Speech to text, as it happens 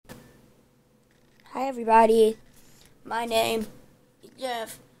Hi everybody, my name is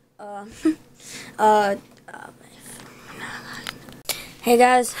Jeff. Uh, hey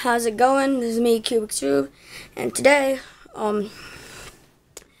guys, how's it going? This is me, Cubic Cube, and today,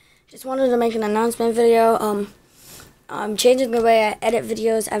 just wanted to make an announcement video. I'm changing the way I edit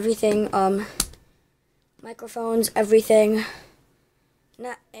videos, everything, microphones, everything,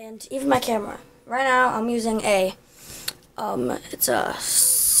 and even my camera. Right now, I'm using it's a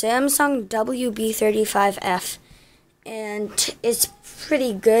Samsung WB35F, and it's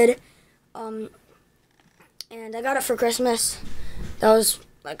pretty good. And I got it for Christmas. That was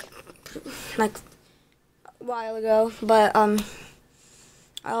like a while ago, but I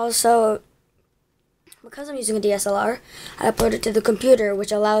also, because I'm using a DSLR, I upload it to the computer,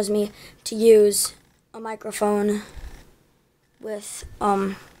 which allows me to use a microphone with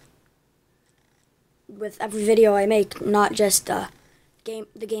every video I make, not just the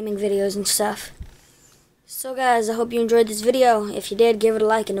gaming videos and stuff. So guys, I hope you enjoyed this video. If you did, give it a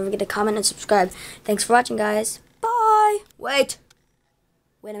like and don't forget to comment and subscribe. Thanks for watching, guys. Bye.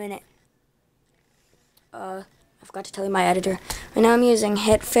 Wait a minute. I forgot to tell you my editor. Right now I'm using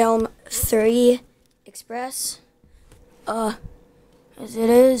HitFilm 3 Express. As it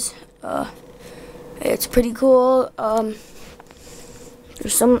is, it's pretty cool.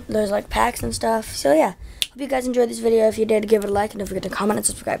 There's like packs and stuff. So yeah, hope you guys enjoyed this video. If you did, give it a like and don't forget to comment and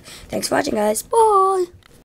subscribe. Thanks for watching, guys. Bye.